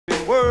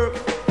work.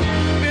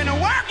 Been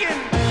working,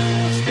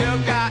 still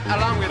got a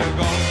long way to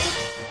go.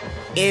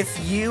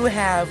 If you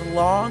have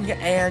long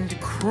and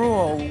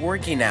cruel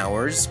working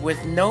hours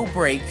with no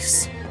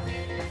breaks,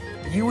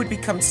 you would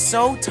become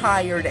so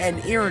tired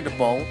and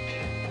irritable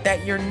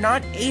that you're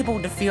not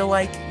able to feel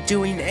like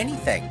doing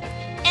anything.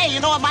 Hey, you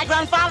know what my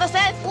grandfather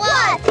said?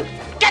 What?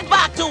 Get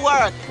back to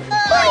work!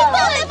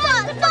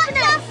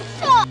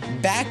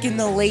 Back in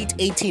the late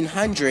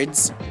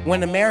 1800s,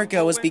 when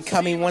America was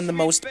becoming one of the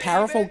most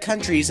powerful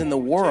countries in the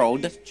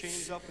world,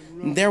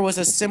 there was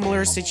a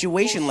similar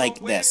situation like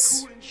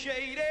this.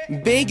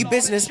 Big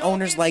business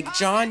owners like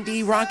John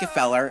D.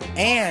 Rockefeller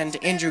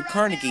and Andrew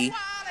Carnegie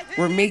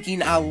were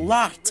making a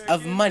lot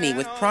of money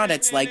with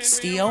products like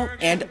steel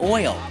and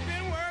oil.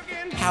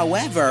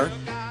 However,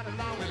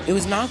 it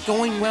was not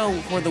going well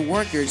for the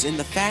workers in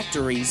the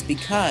factories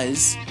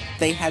because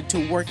they had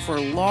to work for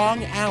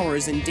long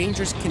hours in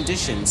dangerous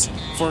conditions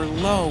for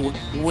low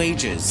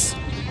wages.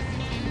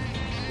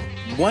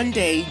 One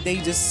day, they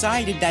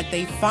decided that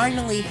they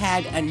finally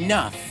had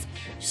enough,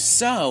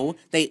 so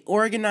they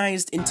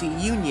organized into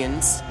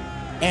unions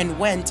and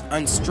went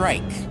on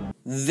strike.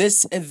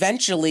 This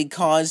eventually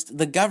caused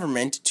the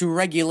government to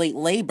regulate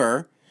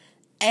labor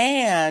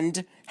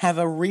and have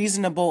a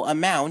reasonable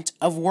amount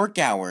of work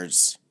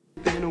hours.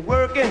 I've been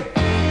working,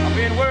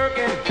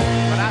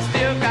 but I still